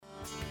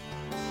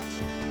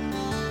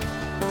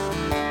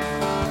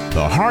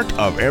The heart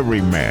of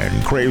every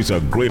man craves a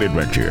great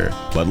adventure,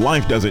 but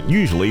life doesn't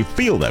usually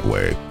feel that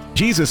way.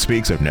 Jesus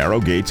speaks of narrow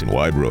gates and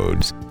wide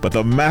roads, but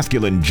the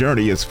masculine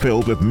journey is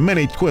filled with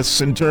many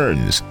twists and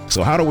turns.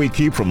 So how do we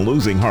keep from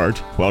losing heart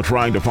while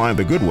trying to find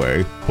the good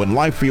way when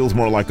life feels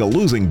more like a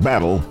losing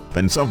battle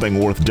than something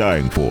worth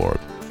dying for?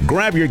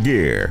 Grab your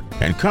gear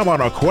and come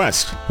on a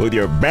quest with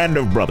your band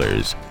of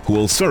brothers who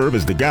will serve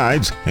as the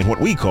guides in what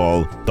we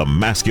call the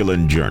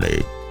masculine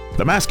journey.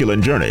 The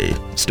masculine journey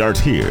starts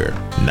here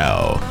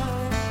now.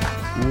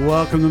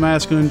 Welcome to the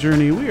Masculine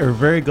Journey. We are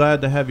very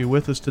glad to have you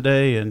with us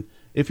today. And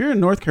if you're in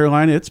North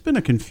Carolina, it's been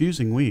a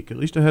confusing week. At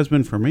least it has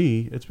been for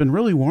me. It's been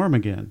really warm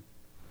again.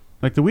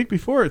 Like the week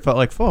before, it felt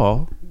like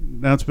fall.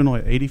 Now it's been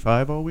like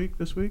 85 all week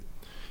this week.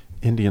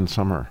 Indian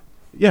summer.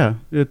 Yeah,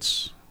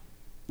 it's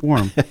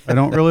warm. I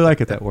don't really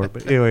like it that warm.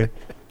 But anyway,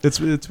 it's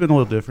been a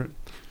little different.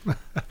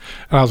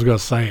 I was going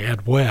to say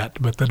and wet,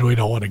 but then we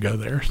don't want to go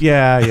there.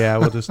 Yeah.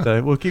 We'll just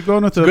we'll keep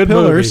going with the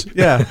pillars. Movie.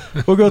 Yeah,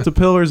 we'll go with the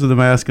pillars of the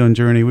masculine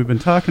journey. We've been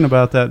talking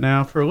about that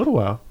now for a little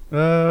while,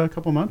 a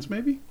couple months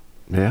maybe.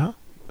 Yeah.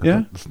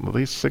 Yeah. At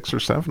least 6 or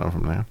 7 of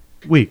them now.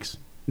 Weeks,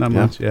 not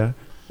months. Yeah.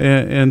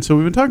 And so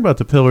we've been talking about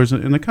the pillars,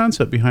 and the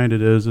concept behind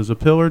it is a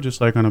pillar,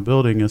 just like on a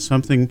building, is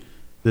something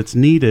that's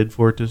needed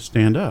for it to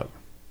stand up.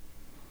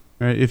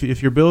 Right?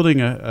 If you're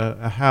building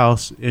a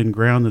house in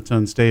ground that's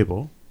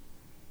unstable,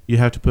 you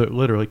have to put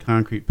literally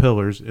concrete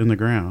pillars in the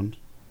ground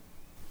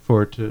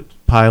for it to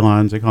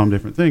pylons. They call them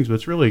different things, but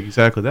it's really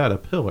exactly that, a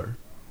pillar.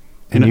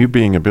 And you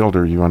being a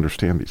builder, you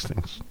understand these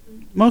things.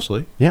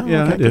 Mostly. Yeah, okay,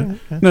 I do.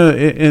 Okay. No,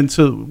 and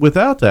so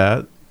without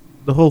that,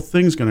 the whole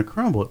thing's going to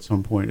crumble at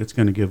some point. It's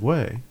going to give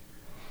way.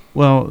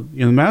 Well,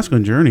 the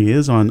masculine journey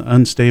is on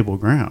unstable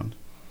ground,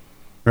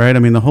 right? I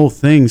mean, the whole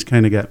thing's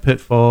kind of got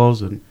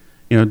pitfalls, and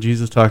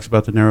Jesus talks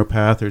about the narrow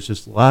path. There's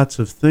just lots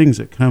of things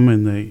that come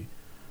in the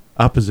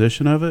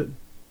opposition of it.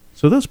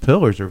 So those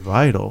pillars are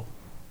vital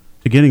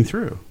to getting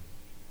through,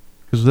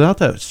 because without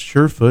that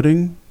sure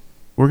footing,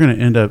 we're going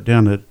to end up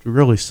down a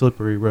really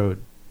slippery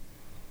road.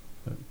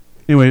 But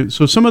anyway,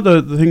 so some of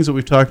the things that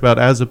we've talked about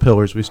as the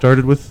pillars, we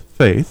started with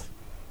faith,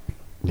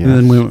 Yes. and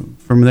then we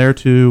went from there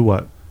to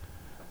what?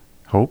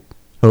 Hope.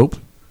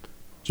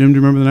 Jim, do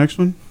you remember the next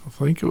one? I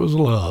think it was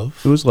love.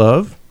 It was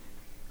love.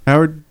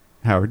 Harold.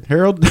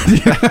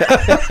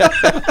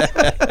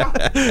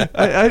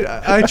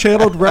 I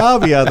channeled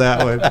Robbie on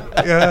that one.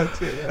 Yeah,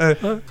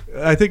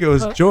 I think it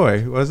was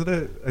joy, wasn't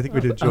it? I think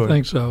we did joy. I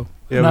think so.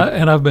 Yeah,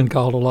 and I've been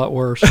called a lot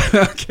worse.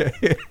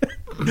 Okay.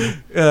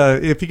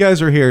 If you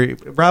guys are here,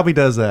 Robbie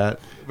does that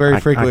very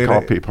frequently. I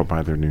call people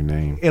by their new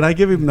name. And I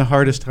give him the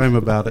hardest time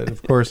about it.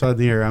 Of course, on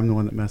the air, I'm the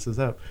one that messes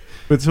up.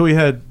 But so we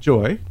had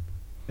joy,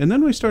 and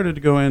then we started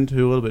to go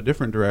into a little bit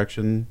different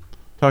direction,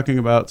 talking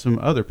about some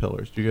other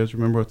pillars. Do you guys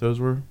remember what those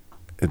were?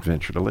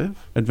 Adventure to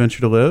live. Adventure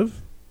to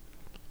live.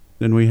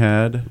 Then we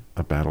had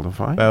A battle to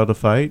fight.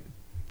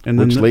 And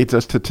which then leads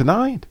us to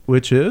tonight.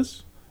 Which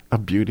is? A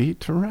beauty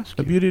to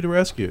rescue. A beauty to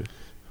rescue.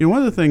 One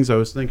of the things I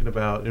was thinking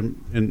about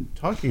in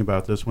talking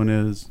about this one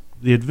is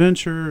the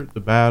adventure, the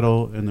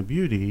battle, and the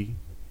beauty.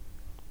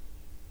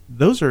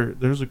 Those are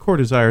core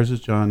desires,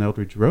 as John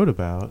Eldridge wrote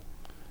about,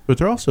 but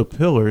they're also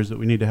pillars that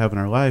we need to have in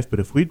our life. But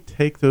if we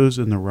take those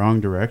in the wrong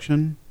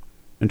direction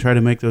and try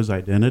to make those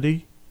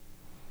identity,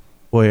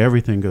 boy,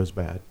 everything goes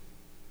bad.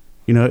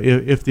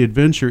 If the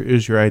adventure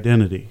is your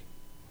identity,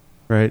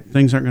 right,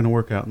 things aren't going to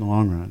work out in the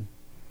long run.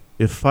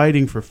 If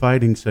fighting for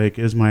fighting's sake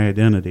is my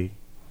identity,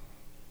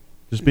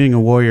 just being a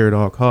warrior at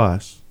all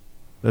costs,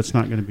 that's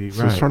not going to be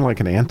so right. it's sort of like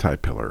an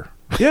anti-pillar.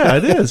 Yeah,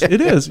 it is.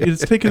 It is.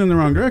 It's taken in the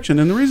wrong direction.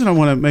 And the reason I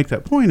want to make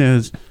that point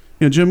is,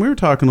 Jim, we were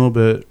talking a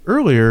little bit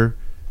earlier,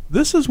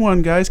 this is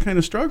one guys kind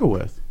of struggle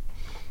with.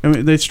 I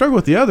mean, they struggle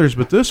with the others,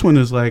 but this one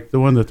is like the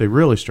one that they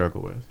really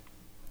struggle with.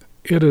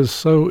 It is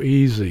so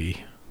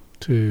easy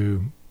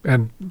to,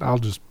 and I'll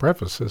just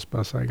preface this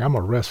by saying I'm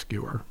a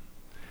rescuer.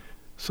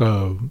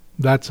 So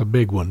that's a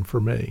big one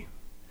for me.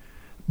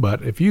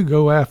 But if you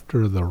go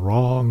after the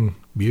wrong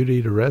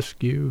beauty to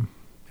rescue,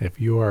 if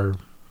you are,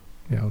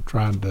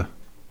 trying to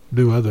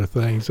do other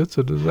things, it's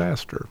a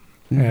disaster.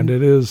 Mm-hmm. And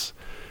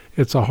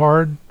it's a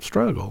hard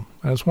struggle.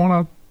 That's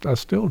one I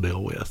still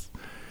deal with.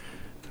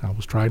 I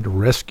was trying to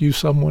rescue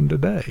someone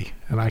today,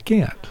 and I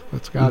can't.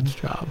 That's God's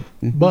job.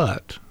 Mm-hmm.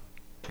 But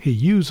He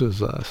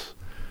uses us.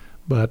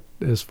 But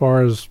as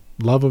far as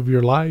love of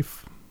your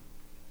life,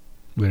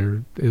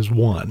 there is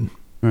one.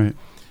 Right.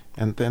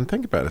 And then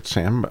think about it,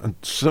 Sam.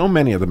 So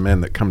many of the men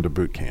that come to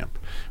boot camp,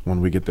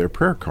 when we get their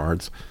prayer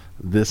cards,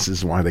 this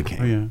is why they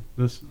came. Oh, yeah.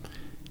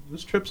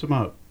 This trips them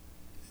up.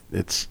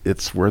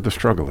 It's where the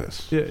struggle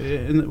is. Yeah,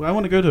 and I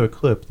want to go to a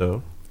clip,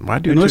 though. I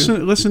do, and too.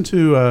 Listen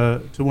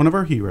to one of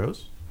our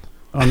heroes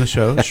on the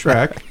show,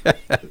 Shrek,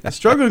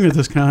 struggling with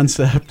this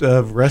concept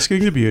of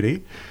rescuing the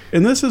beauty.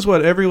 And this is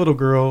what every little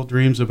girl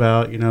dreams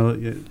about,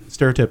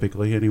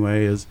 stereotypically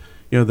anyway, is,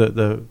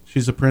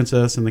 she's a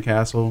princess in the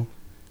castle,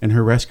 and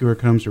her rescuer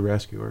comes to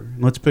rescue her.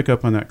 And let's pick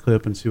up on that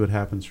clip and see what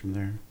happens from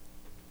there.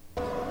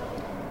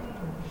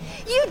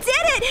 You did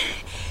it!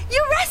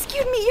 You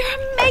rescued me! You're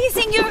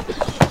amazing! You're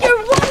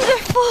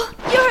wonderful!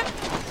 awful. You're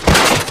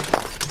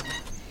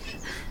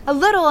a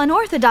little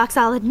unorthodox,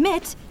 I'll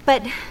admit,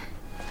 but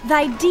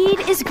thy deed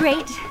is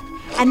great,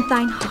 and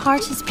thine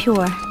heart is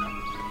pure.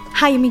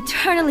 I am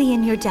eternally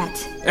in your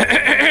debt.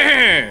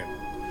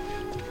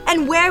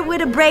 And where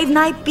would a brave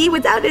knight be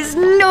without his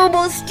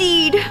noble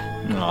steed?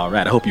 All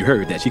right, I hope you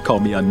heard that. She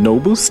called me a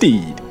noble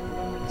steed.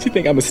 She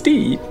think I'm a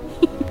steed.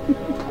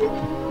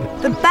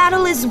 The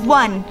battle is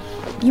won.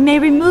 You may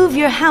remove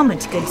your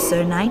helmet, good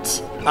sir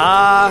knight.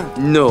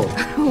 No.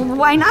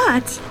 Why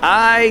not?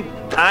 I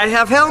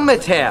have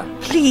helmet hair.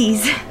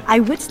 Please, I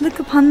would look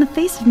upon the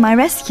face of my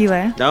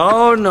rescuer.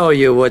 Oh, no,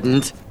 you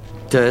wouldn't.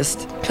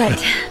 Dust. But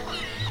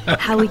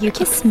how will you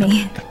kiss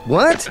me?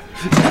 What?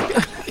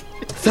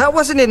 That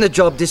wasn't in the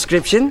job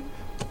description.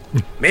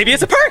 Maybe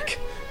it's a perk.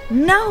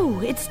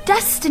 No, it's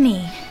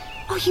destiny.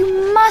 Oh,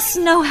 you must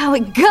know how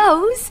it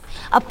goes.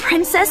 A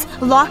princess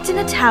locked in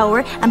a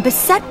tower and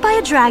beset by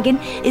a dragon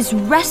is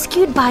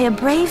rescued by a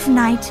brave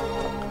knight.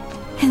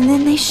 And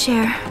then they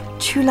share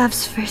true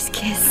love's first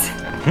kiss.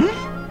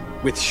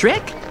 With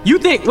Shrek? You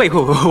think... Wait,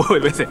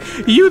 listen.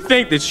 You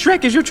think that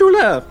Shrek is your true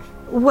love?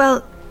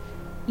 Well,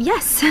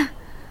 yes. You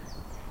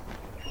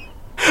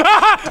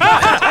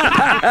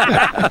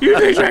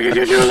think Shrek is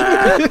your true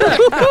love?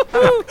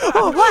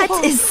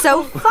 What is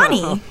so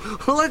funny?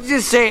 Let's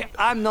just say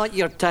I'm not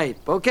your type,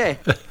 okay?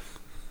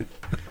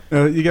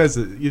 You guys,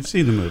 you've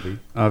seen the movie,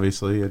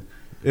 obviously.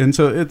 And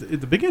so at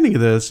the beginning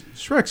of this,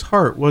 Shrek's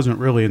heart wasn't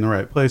really in the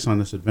right place on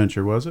this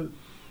adventure, was it?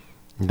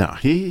 No,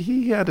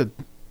 he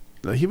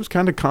was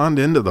kind of conned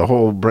into the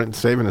whole Brent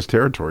saving his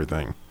territory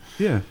thing.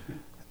 Yeah.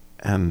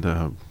 And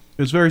it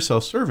was very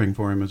self-serving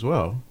for him as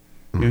well.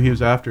 You know, he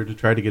was after to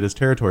try to get his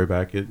territory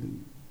back.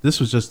 This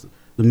was just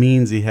the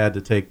means he had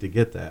to take to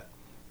get that,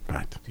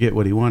 right, to get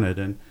what he wanted.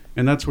 And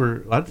that's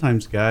where a lot of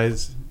times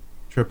guys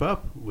trip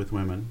up with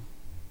women,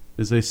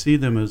 is they see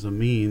them as a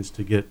means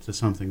to get to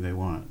something they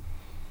want.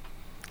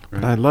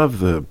 Right? But I love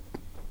the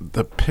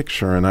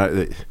picture,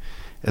 and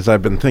as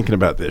I've been thinking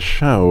about this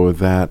show,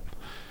 that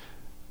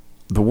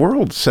the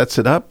world sets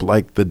it up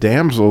like the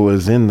damsel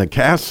is in the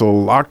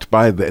castle locked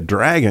by the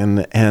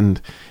dragon, and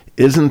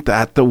isn't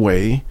that the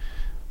way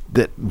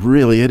that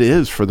really it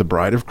is for the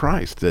bride of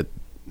Christ, that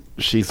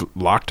she's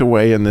locked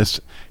away in this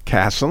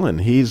castle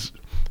and he's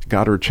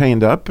got her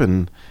chained up,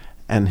 and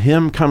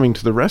him coming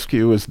to the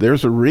rescue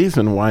there's a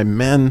reason why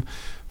men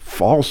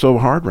fall so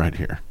hard right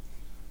here.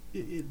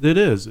 It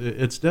is.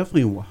 It's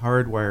definitely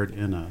hardwired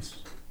in us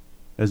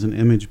as an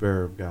image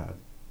bearer of God.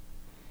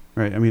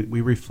 Right? I mean,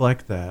 we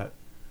reflect that.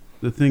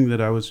 The thing that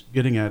I was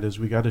getting at is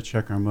we got to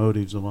check our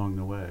motives along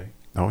the way.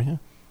 Oh, yeah.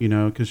 You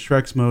know, because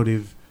Shrek's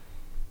motive,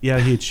 yeah,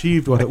 he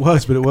achieved what it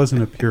was, but it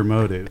wasn't a pure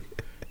motive.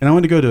 And I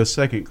want to go to a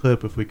second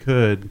clip if we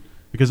could,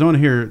 because I want to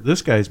hear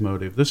this guy's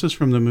motive. This is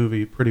from the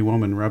movie Pretty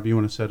Woman. Rob, you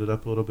want to set it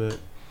up a little bit?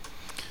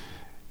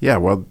 Yeah,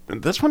 well,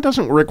 this one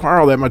doesn't require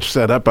all that much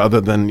setup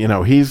other than,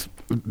 he's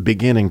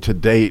beginning to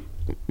date,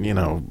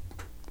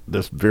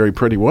 this very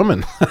pretty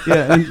woman.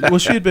 Yeah, and well,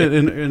 she had been,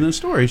 in the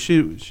story,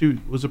 she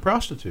was a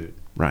prostitute.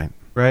 Right.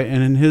 Right,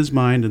 and in his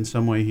mind, in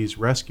some way, he's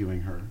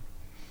rescuing her.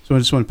 So I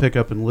just want to pick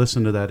up and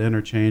listen to that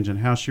interchange and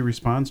how she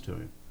responds to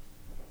it.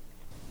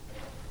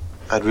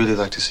 I'd really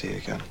like to see you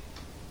again.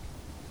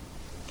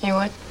 You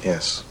would?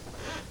 Yes.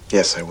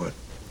 Yes, I would.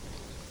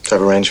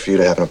 I've arranged for you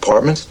to have an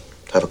apartment,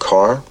 have a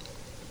car,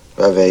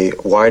 have a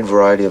wide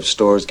variety of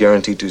stores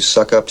guaranteed to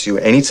suck up to you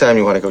anytime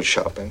you want to go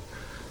shopping.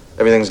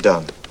 Everything's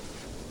done.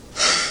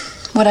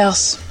 What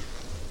else?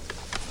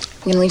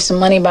 You gonna leave some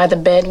money by the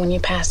bed when you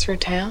pass through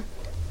town?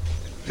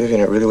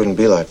 Vivian, it really wouldn't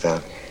be like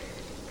that.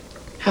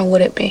 How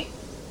would it be?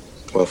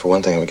 Well, for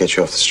one thing, it would get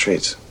you off the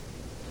streets.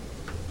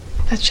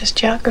 That's just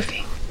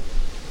geography.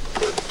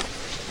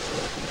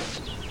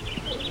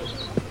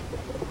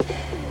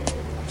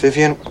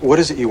 Vivian, what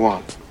is it you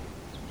want?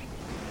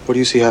 What do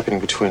you see happening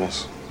between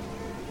us?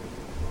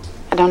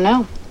 I don't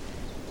know.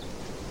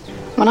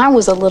 When I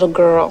was a little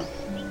girl,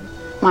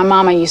 my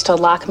mama used to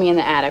lock me in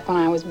the attic when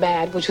I was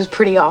bad, which was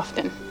pretty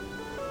often.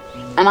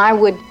 And I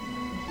would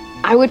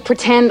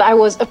pretend I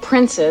was a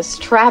princess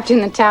trapped in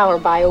the tower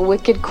by a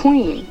wicked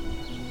queen.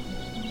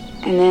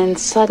 And then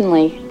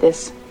suddenly,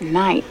 this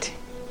knight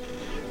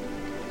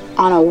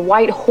on a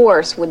white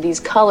horse with these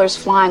colors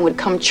flying would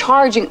come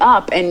charging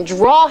up and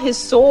draw his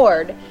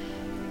sword.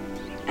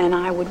 And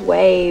I would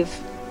wave,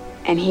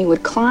 and he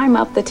would climb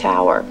up the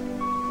tower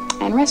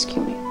and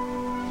rescue me.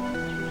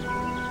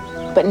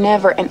 But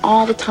never, and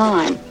all the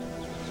time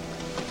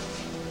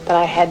that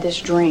I had this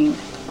dream,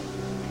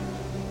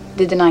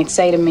 did the knight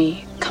say to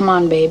me, "Come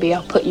on, baby,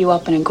 I'll put you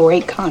up in a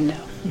great condo."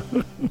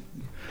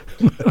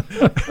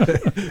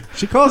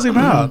 She calls him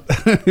out.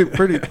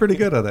 pretty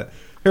good at it.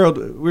 Harold,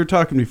 we were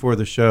talking before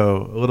the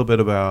show a little bit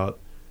about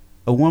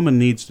a woman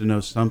needs to know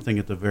something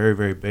at the very,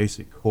 very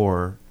basic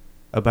core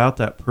about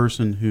that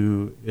person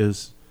who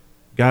is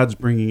God's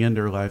bringing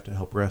into her life to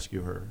help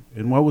rescue her.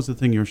 And what was the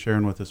thing you were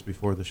sharing with us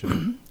before the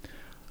show?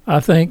 I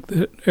think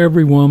that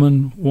every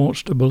woman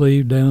wants to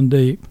believe down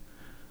deep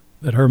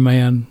that her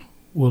man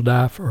will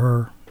die for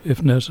her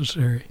if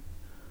necessary.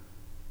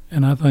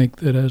 And I think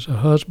that as a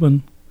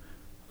husband,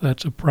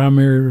 that's a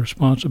primary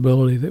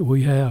responsibility that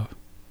we have.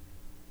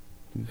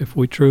 If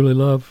we truly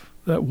love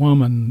that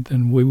woman,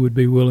 then we would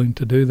be willing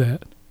to do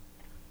that.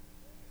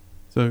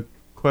 So,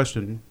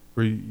 question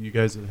for you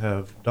guys that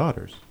have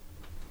daughters.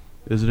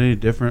 Is it any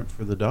different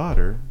for the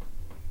daughter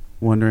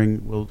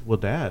wondering, will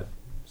Dad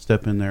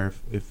step in there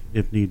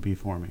if need be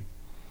for me?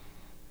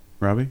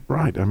 Robbie?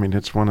 Right. I mean,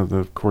 it's one of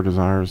the core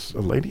desires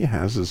a lady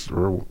has,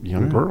 or a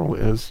young girl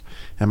is,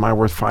 am I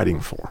worth fighting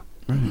for?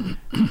 Right.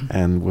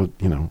 And,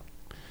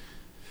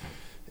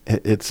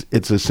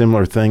 it's a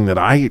similar thing that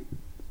I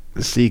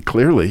see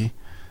clearly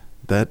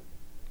that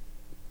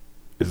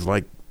is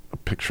like a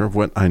picture of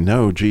what I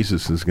know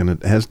Jesus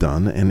has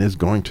done and is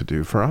going to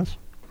do for us.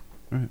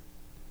 Right.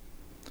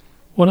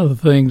 One of the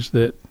things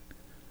that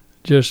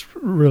just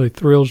really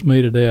thrills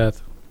me to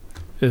death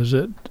is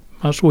that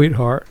my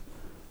sweetheart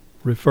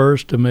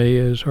refers to me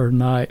as her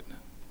knight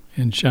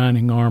in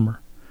shining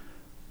armor,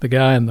 the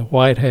guy in the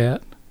white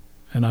hat,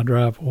 and I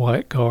drive a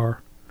white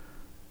car,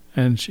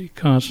 and she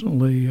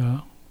constantly,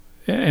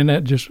 and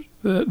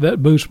that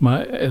boosts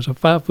as a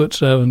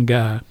 5'7"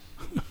 guy,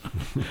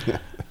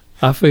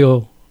 I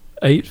feel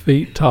 8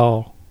 feet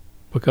tall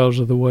because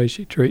of the way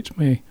she treats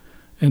me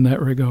in that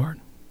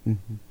regard.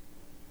 Mm-hmm.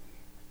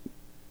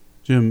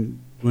 Jim,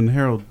 when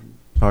Harold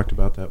talked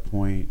about that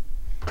point,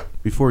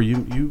 before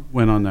you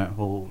went on that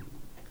whole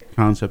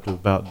concept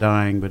about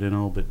dying, but in a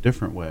little bit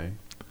different way.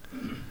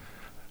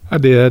 I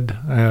did,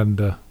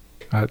 and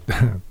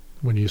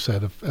when you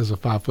said as a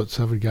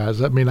 5'7" guy, does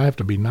that mean I have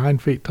to be 9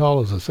 feet tall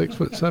as a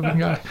 6'7"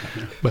 guy?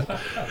 But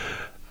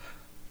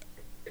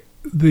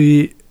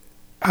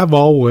I've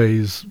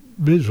always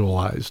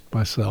visualized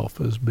myself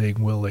as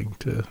being willing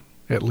to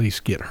at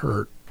least get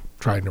hurt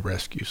trying to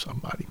rescue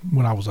somebody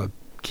when I was a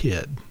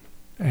kid,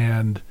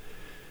 and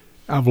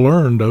I've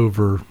learned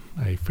over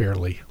a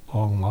fairly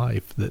long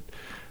life that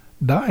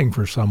dying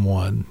for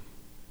someone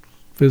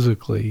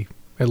physically,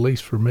 at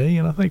least for me,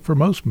 and I think for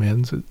most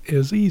men,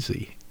 is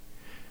easy.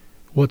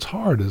 What's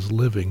hard is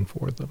living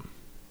for them.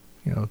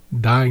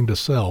 Dying to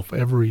self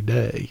every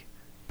day,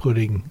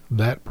 putting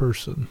that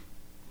person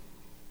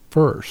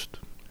first.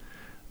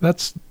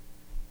 That's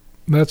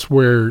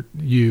where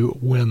you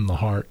win the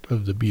heart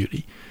of the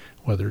beauty,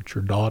 whether it's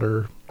your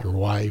daughter, your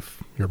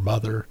wife, your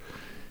mother.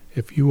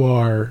 If you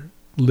are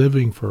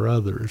living for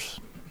others,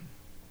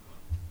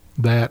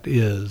 that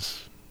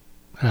is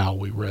how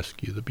we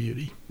rescue the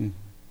beauty. Mm-hmm.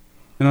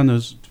 And on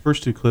those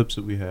first two clips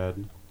that we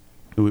had,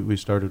 that we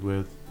started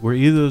with, were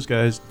either of those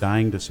guys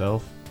dying to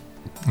self?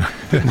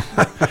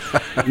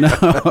 No,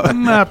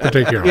 not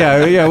particularly.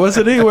 Yeah,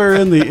 wasn't anywhere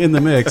in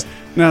the mix.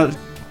 Now,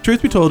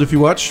 truth be told, if you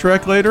watch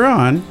Shrek later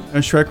on,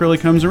 Shrek really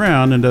comes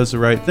around and does the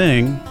right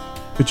thing,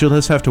 but you'll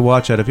just have to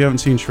watch that. If you haven't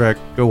seen Shrek,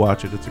 go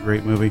watch it. It's a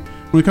great movie.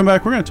 When we come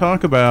back, we're going to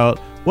talk about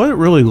what it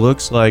really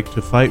looks like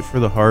to fight for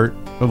the heart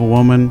of a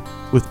woman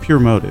with pure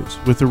motives,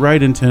 with the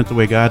right intent, the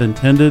way God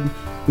intended.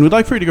 And we'd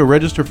like for you to go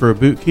register for a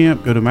boot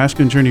camp. Go to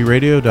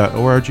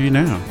masculinejourneyradio.org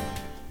now.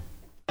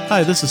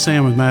 Hi, this is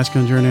Sam with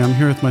Masculine Journey. I'm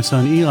here with my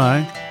son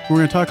Eli. We're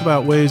going to talk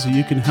about ways that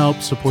you can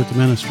help support the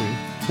ministry.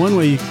 One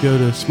way, you can go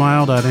to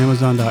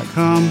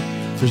smile.amazon.com.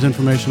 There's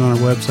information on our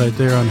website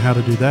there on how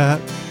to do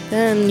that.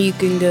 Then you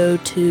can go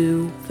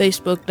to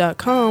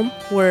facebook.com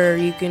where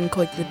you can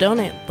click the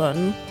donate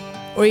button,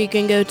 or you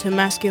can go to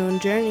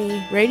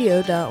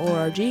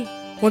masculinejourneyradio.org.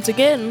 Once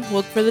again,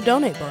 look for the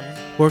donate button.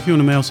 Or if you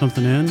want to mail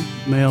something in,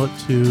 mail it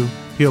to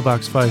P.O.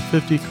 Box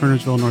 550,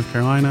 Kernersville, North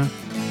Carolina,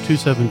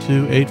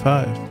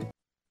 27285.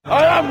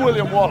 I am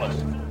William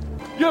Wallace.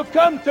 You've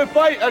come to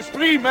fight as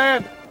free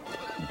men,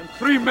 and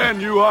free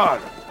men you are.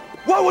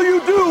 What will you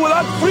do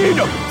without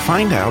freedom?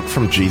 Find out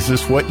from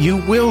Jesus what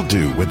you will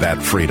do with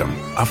that freedom.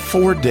 A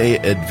 4-day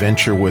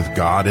adventure with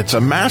God. It's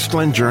a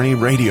Masculine Journey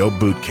Radio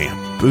Boot Camp.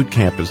 Boot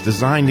Camp is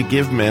designed to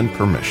give men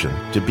permission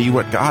to be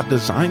what God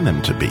designed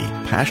them to be,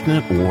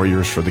 passionate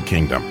warriors for the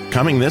kingdom.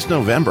 Coming this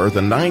November,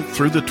 the 9th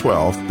through the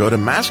 12th, go to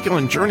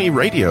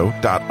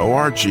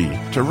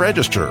masculinejourneyradio.org to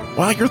register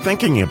while you're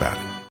thinking about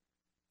it.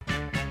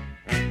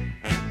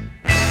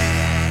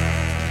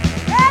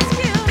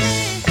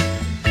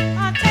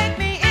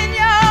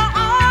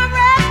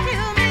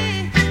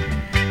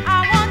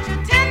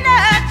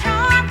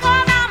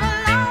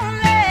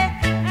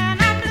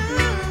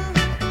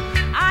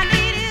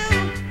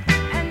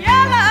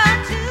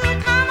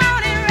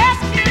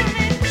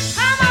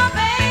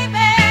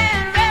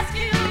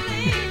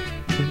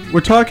 We're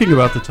talking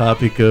about the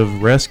topic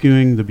of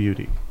rescuing the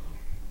beauty.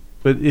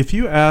 But if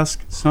you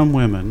ask some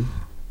women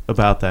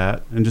about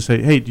that and just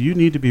say, hey, do you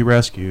need to be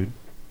rescued?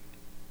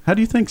 How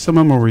do you think some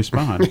of them will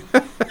respond?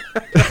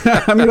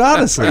 I mean,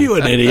 honestly. Are you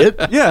an idiot?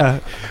 Yeah.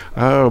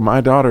 Oh,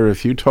 my daughter,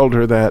 if you told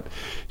her that,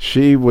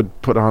 she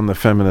would put on the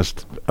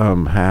feminist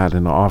hat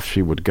and off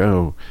she would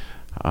go.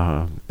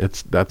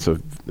 That's a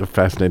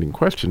fascinating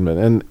question.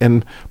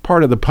 And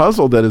part of the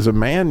puzzle that as a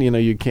man,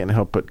 you can't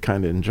help but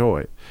kind of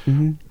enjoy.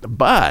 Mm-hmm.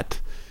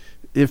 But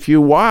if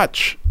you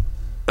watch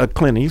a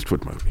Clint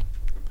Eastwood movie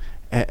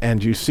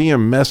and you see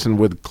him messing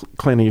with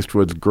Clint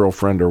Eastwood's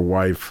girlfriend or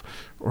wife,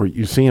 or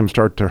you see him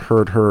start to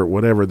hurt her or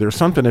whatever, there's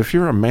something, if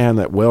you're a man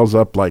that wells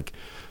up like,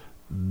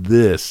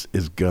 this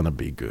is gonna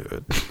be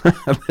good.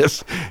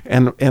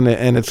 and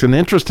it's an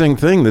interesting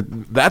thing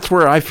that's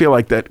where I feel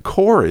like that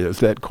core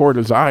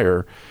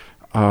desire,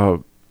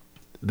 that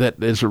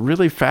is a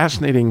really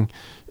fascinating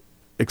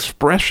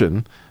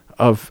expression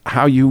of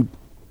how you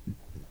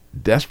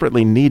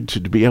desperately need to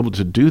be able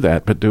to do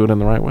that, but do it in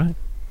the right way.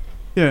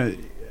 Yeah,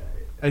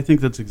 I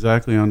think that's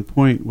exactly on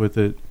point with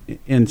it.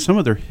 And some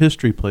of their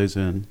history plays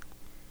in,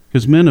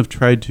 because men have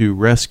tried to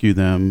rescue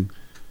them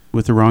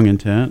with the wrong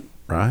intent.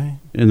 Right.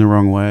 In the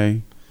wrong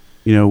way.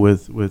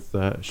 With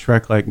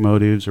Shrek-like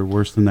motives, or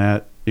worse than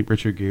that,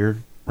 Richard Gere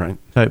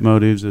type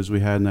motives, as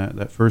we had in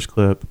that first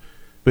clip.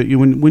 But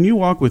when you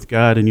walk with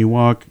God and you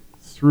walk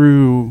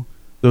through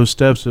those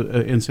steps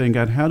and saying,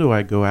 God, how do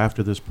I go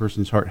after this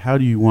person's heart? How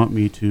do you want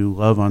me to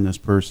love on this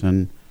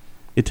person?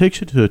 It takes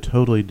you to a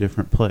totally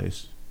different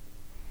place.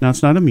 Now,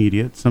 it's not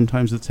immediate.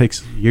 Sometimes it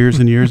takes years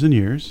and years and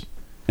years,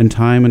 and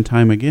time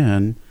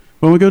again.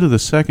 When we go to the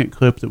second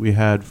clip that we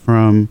had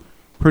from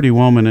Pretty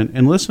Woman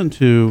and listen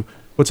to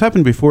what's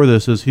happened before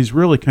this, is he's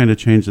really kind of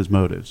changed his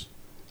motives.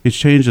 He's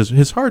changed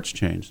his heart's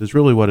changed. Is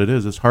really what it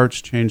is. His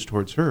heart's changed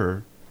towards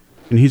her,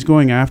 and he's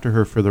going after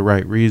her for the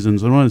right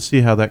reasons. I want to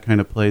see how that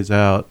kind of plays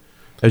out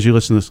as you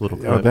listen to this little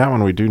clip. That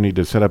one we do need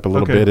to set up a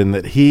little bit, in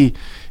that he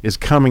is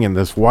coming in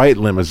this white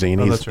limousine.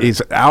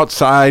 He's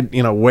outside,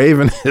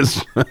 waving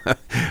his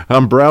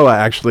umbrella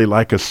actually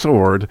like a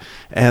sword,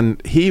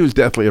 and he was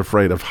deathly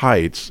afraid of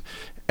heights.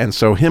 And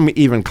so him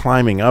even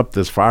climbing up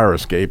this fire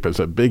escape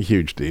is a big,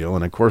 huge deal.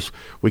 And, of course,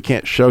 we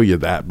can't show you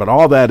that. But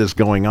all that is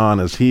going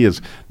on as he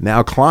is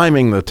now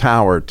climbing the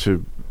tower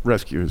to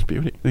rescue his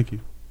beauty. Thank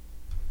you.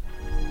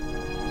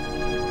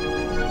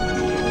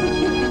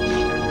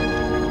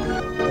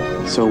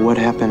 So what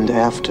happened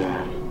after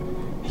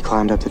he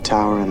climbed up the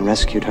tower and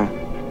rescued her?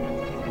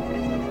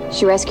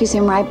 She rescues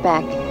him right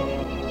back.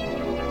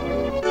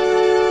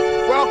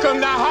 Welcome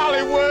to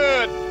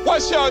Hollywood.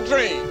 What's your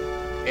dream?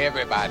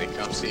 Everybody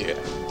comes here.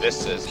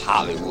 This is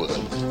Hollywood,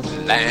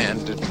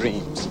 land of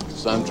dreams.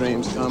 Some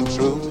dreams come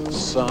true,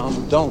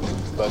 some don't.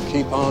 But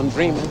keep on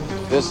dreaming.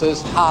 This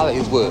is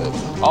Hollywood.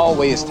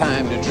 Always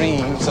time to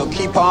dream, so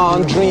keep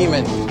on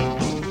dreaming.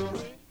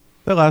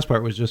 That last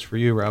part was just for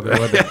you, Robbie,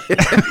 wasn't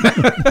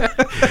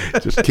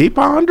it? Just keep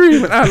on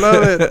dreaming. I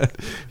love it.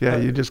 Yeah,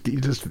 you just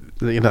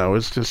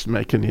it's just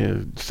making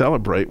you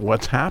celebrate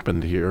what's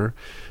happened here.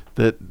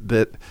 That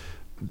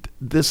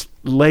this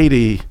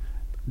lady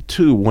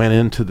too went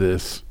into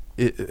this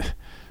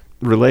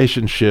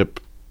relationship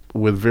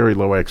with very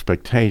low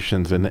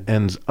expectations and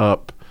ends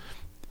up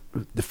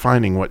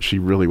defining what she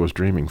really was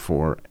dreaming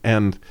for.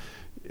 And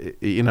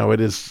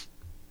it's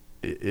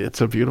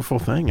a beautiful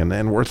thing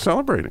and worth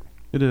celebrating.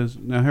 It is.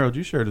 Now, Harold,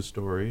 you shared a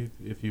story,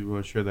 if you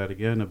want to share that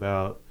again,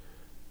 about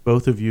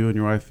both of you and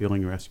your wife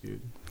feeling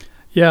rescued.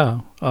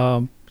 Yeah.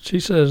 She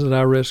says that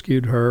I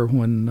rescued her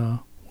when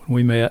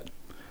we met.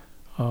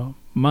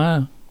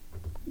 My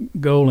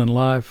goal in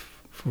life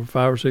for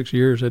 5 or 6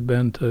 years had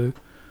been to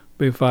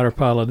be a fighter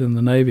pilot in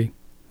the Navy.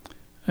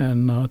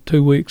 And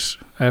 2 weeks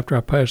after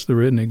I passed the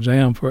written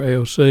exam for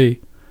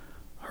AOC,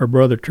 her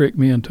brother tricked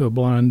me into a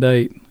blind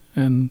date.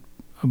 And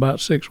about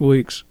 6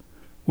 weeks,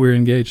 we were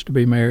engaged to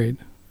be married.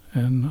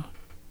 And, of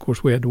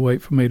course, we had to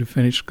wait for me to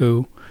finish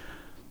school.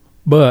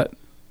 But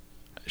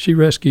she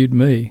rescued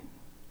me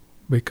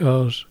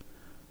because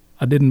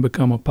I didn't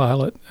become a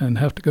pilot and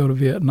have to go to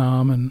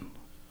Vietnam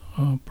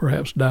and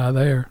perhaps die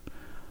there.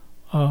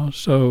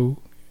 So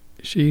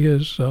she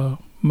has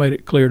made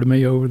it clear to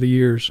me over the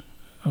years,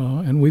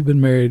 and we've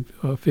been married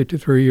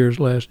 53 years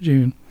last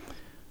June,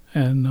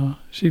 and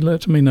she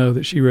lets me know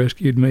that she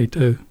rescued me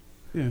too.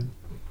 Yeah,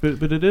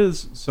 but it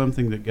is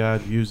something that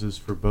God uses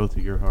for both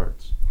of your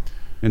hearts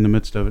in the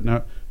midst of it.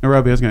 Now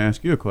Robbie, I was going to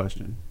ask you a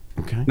question.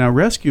 Okay. Now,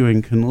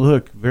 rescuing can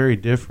look very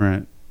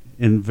different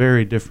in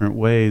very different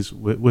ways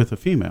with a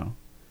female.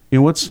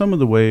 What's some of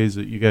the ways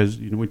that you guys,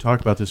 we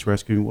talked about this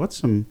rescuing, what's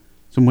some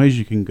ways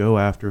you can go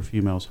after a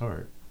female's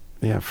heart?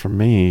 Yeah, for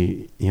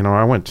me,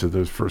 I went to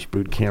those first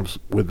boot camps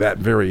with that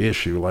very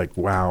issue. Like,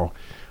 wow,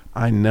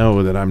 I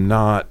know that I'm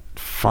not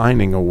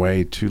finding a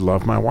way to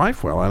love my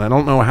wife well, and I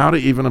don't know how to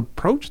even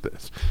approach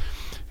this.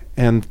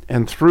 And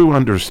through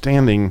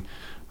understanding,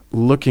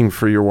 looking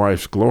for your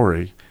wife's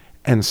glory,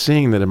 and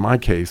seeing that in my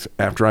case,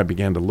 after I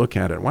began to look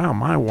at it, wow,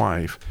 my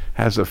wife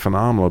has a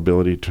phenomenal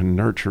ability to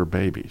nurture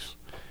babies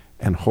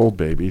and hold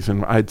babies.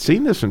 And I'd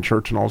seen this in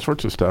church and all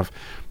sorts of stuff,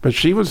 but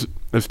she was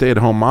a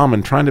stay-at-home mom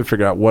and trying to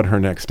figure out what her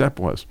next step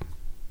was.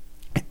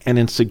 And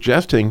in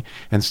suggesting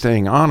and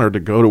staying on her to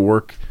go to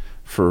work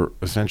for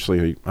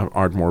essentially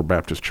Ardmore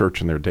Baptist Church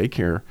in their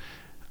daycare,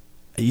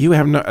 you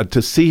have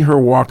to see her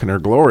walk in her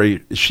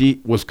glory. She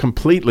was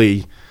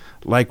completely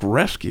like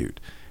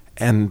rescued.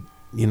 And,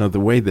 the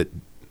way that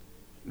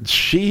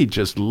she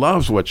just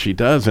loves what she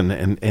does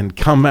and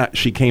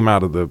she came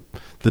out of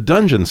the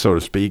dungeon, so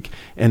to speak,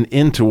 and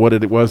into what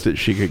it was that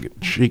she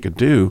could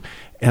do.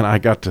 And I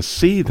got to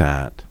see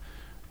that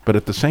But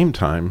at the same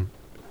time,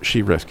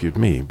 she rescued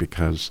me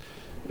because,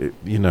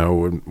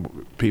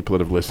 people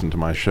that have listened to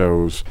my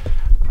shows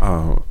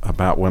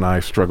about when I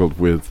struggled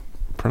with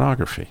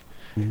pornography.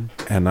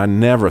 Mm-hmm. And I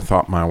never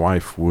thought my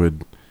wife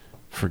would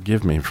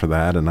forgive me for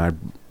that, and I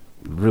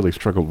really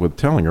struggled with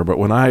telling her. But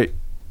when I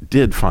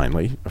did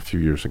finally, a few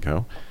years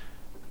ago,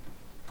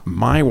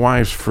 my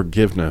wife's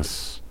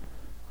forgiveness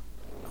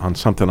on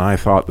something I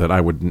thought that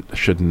I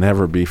should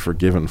never be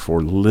forgiven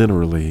for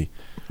literally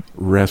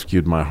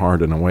rescued my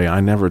heart in a way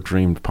I never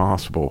dreamed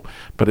possible.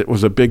 But it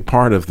was a big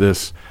part of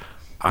this.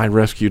 I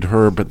rescued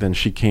her, but then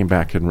she came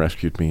back and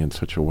rescued me in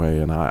such a way.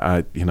 And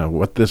I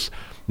what this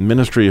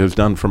ministry has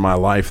done for my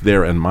life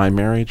there and my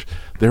marriage,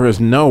 there is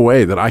no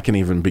way that I can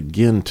even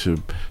begin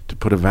to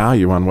put a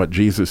value on what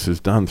Jesus has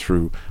done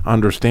through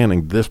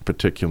understanding this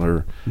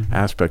particular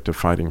aspect of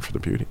fighting for the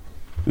beauty.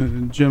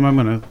 Jim, I'm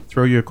going to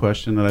throw you a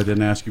question that I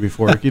didn't ask you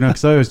before,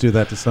 because I always do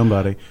that to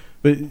somebody.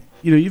 But,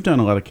 you've done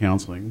a lot of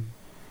counseling,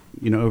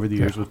 over the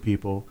years with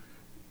people.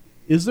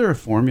 Is there a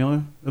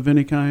formula of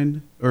any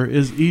kind? Or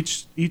is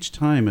each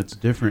time it's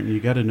different and you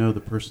got to know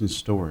the person's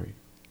story?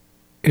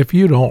 If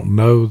you don't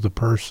know the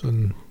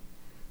person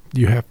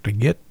you have to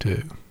get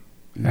to,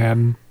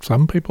 and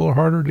some people are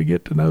harder to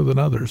get to know than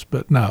others,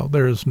 but no,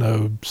 there is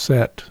no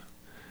set.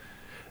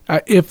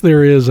 If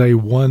there is a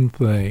one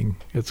thing,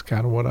 it's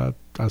kind of what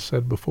I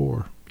said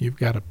before. You've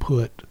got to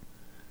put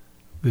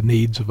the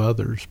needs of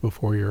others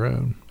before your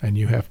own, and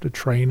you have to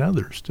train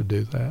others to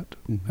do that.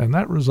 Mm-hmm. And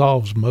that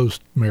resolves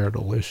most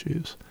marital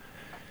issues.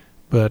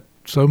 But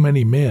so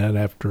many men,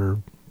 after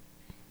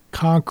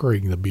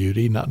conquering the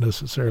beauty, not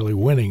necessarily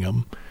winning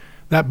them,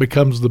 that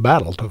becomes the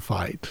battle to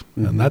fight.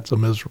 Mm-hmm. And that's a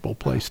miserable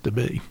place to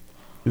be.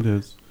 It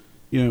is.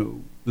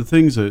 The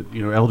things that,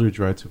 Eldridge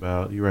writes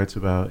about,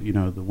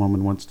 the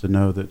woman wants to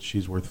know that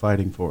she's worth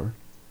fighting for.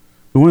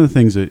 But one of the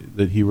things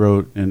that he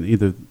wrote in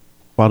either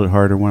Wild at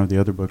Heart or one of the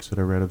other books that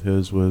I read of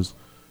his was,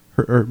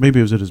 or maybe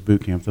it was at his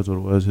boot camp, that's what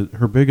it was,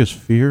 her biggest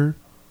fear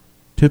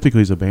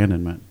typically is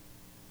abandonment.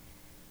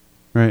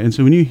 Right? And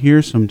so when you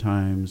hear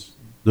sometimes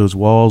those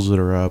walls that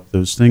are up,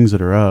 those things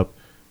that are up,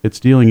 it's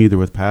dealing either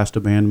with past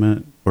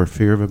abandonment or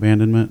fear of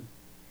abandonment.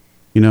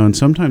 And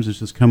sometimes it's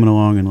just coming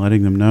along and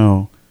letting them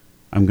know,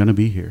 I'm going to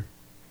be here.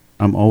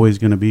 I'm always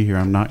going to be here.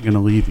 I'm not going to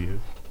leave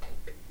you.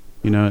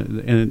 And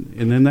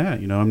then that,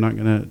 I'm not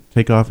going to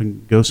take off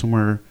and go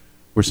somewhere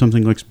where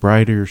something looks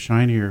brighter or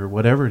shinier or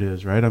whatever it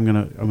is, right? I'm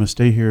going to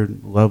stay here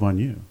and love on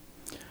you.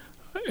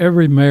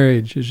 Every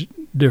marriage is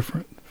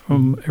different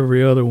from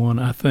every other one,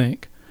 I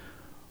think.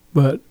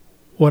 But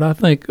what I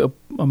think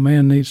a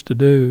man needs to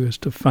do is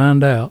to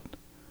find out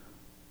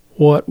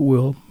what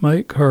will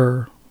make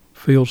her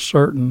feel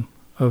certain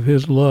of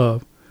his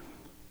love.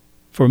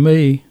 For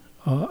me,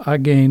 I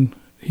gain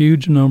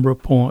huge number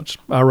of points.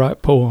 I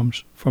write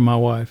poems for my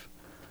wife,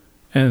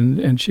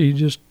 and she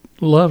just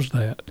loves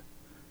that.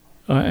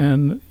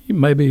 And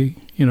maybe,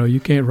 you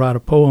can't write a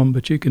poem,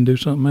 but you can do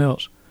something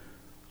else.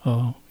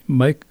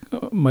 Make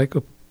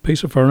a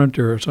piece of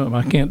furniture or something.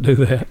 I can't do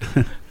that.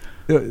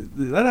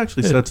 That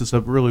actually sets us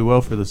up really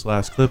well for this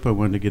last clip I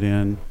wanted to get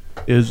in,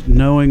 is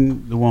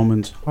knowing the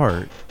woman's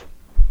heart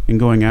and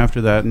going after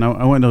that. And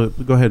I want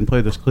to go ahead and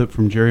play this clip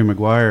from Jerry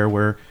Maguire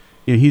where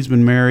he's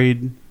been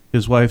married.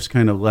 His wife's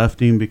kind of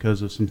left him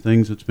because of some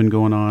things that's been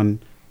going on.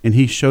 And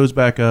he shows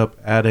back up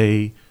at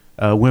a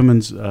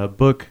women's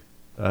book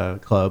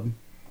club,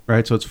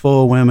 right? So it's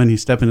full of women.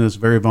 He's stepping into this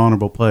very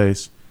vulnerable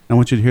place. I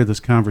want you to hear this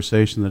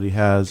conversation that he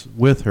has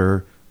with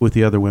her, with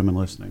the other women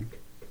listening.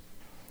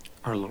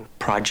 Our little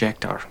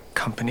project, our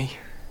company,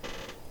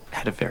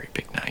 had a very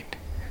big night.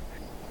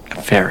 A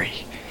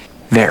very,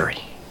 very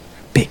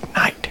big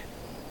night.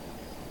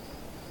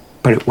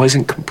 But it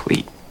wasn't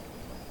complete.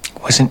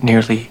 It wasn't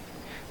nearly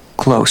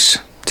close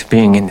to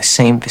being in the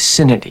same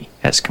vicinity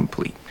as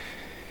complete.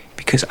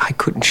 Because I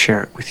couldn't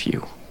share it with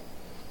you.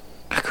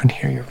 I couldn't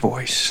hear your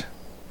voice.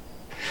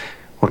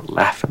 Or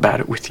laugh about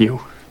it with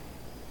you.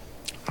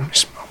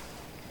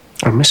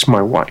 I miss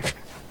my wife.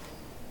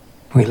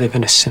 We live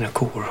in a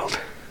cynical world.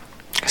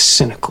 A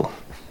cynical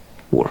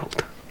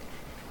world.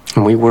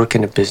 And we work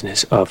in a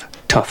business of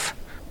tough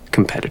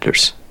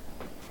competitors.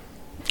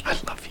 I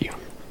love you.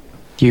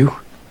 You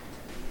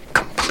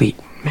complete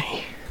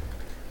me.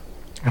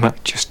 And I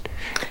just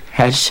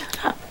had...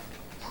 Shut up.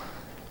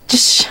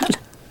 Just shut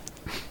up.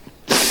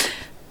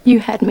 You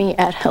had me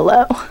at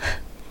hello.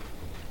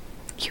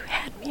 You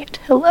had me at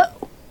hello.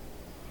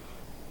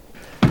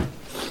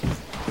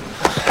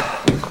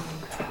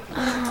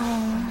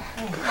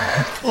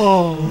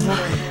 Oh.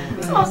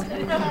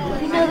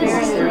 You know,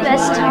 this is the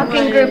best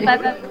talking group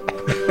I've ever...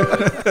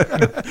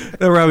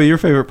 No, Robbie, your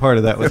favorite part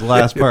of that was the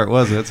last part,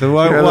 wasn't it? So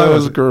why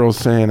was girls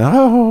saying,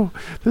 "Oh,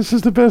 this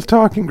is the best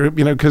talking group,"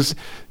 because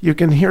you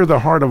can hear the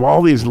heart of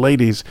all these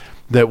ladies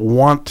that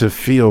want to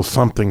feel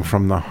something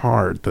from the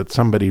heart, that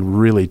somebody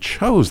really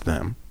chose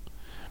them,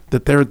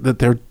 that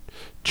they're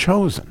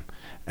chosen,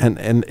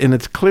 and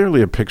it's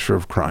clearly a picture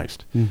of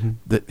Christ,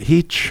 that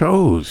He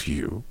chose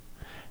you,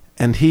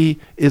 and he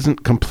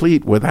isn't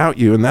complete without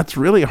you. And that's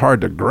really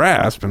hard to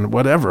grasp and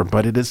whatever,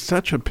 but it is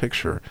such a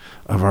picture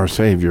of our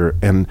Savior,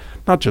 and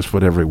not just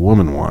what every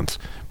woman wants,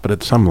 but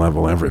at some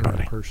level,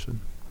 everybody.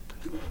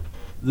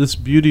 This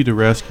beauty to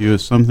rescue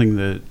is something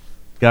that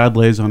God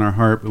lays on our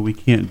heart, but we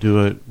can't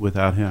do it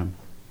without him.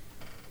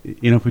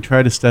 You know, if we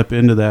try to step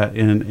into that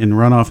and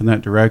run off in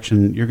that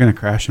direction, you're going to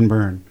crash and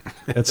burn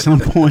at some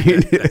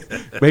point.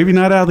 Maybe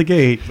not out of the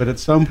gate, but at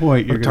some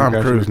point you're going to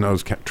Tom Cruise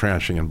knows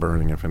trashing and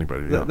burning, if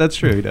anybody knows. That's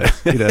true, he does.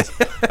 He does.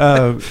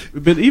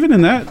 But even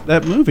in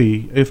that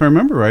movie, if I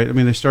remember right, I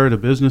mean, they started a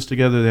business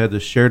together. They had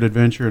this shared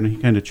adventure, and he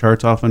kind of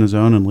charts off on his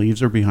own and leaves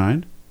her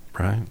behind.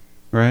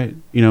 Right.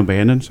 You know,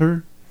 abandons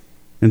her,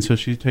 and so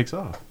she takes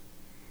off.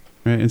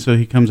 Right, and so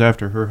he comes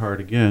after her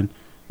heart again.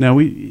 Now,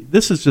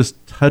 this is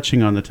just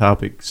touching on the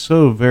topic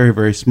so very,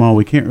 very small.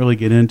 We can't really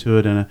get into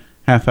it in a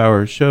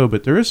half-hour show,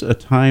 but there is a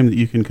time that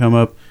you can come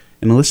up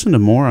and listen to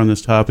more on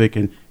this topic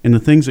and the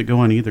things that go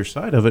on either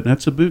side of it, and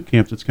that's a boot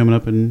camp that's coming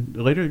up in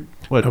later,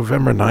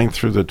 November 9th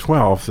through the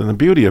 12th, and the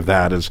beauty of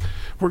that is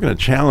we're going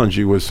to challenge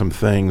you with some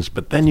things,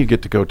 but then you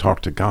get to go talk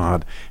to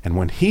God, and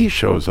when he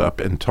shows up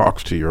and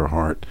talks to your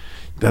heart,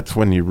 that's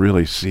when you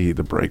really see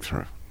the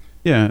breakthrough.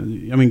 Yeah, I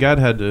mean, God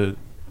had to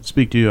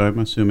speak to you, I'm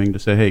assuming, to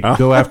say, hey,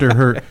 go after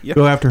her,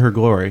 go after her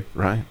glory.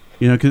 Right.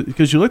 You know,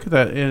 because you look at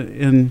that,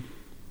 and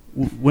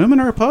women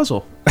are a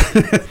puzzle.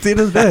 At the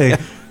end of the day,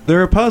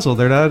 they're a puzzle.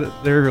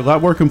 They're a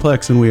lot more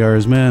complex than we are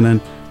as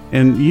men,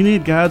 and you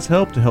need God's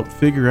help to help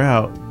figure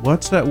out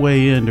what's that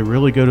way in to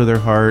really go to their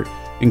heart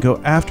and go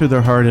after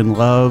their heart in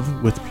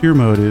love with pure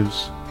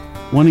motives,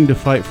 wanting to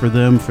fight for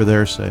them for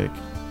their sake.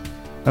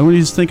 I want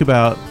you to think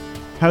about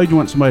how you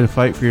want somebody to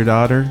fight for your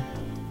daughter,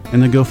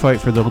 and then go fight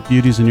for the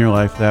beauties in your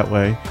life that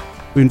way.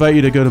 We invite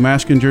you to go to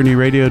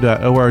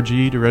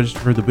masculinejourneyradio.org to register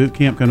for the boot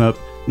camp coming up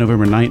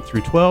November 9th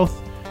through 12th.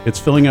 It's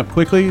filling up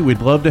quickly.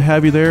 We'd love to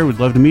have you there. We'd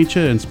love to meet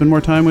you and spend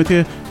more time with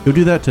you. Go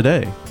do that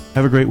today.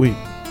 Have a great week.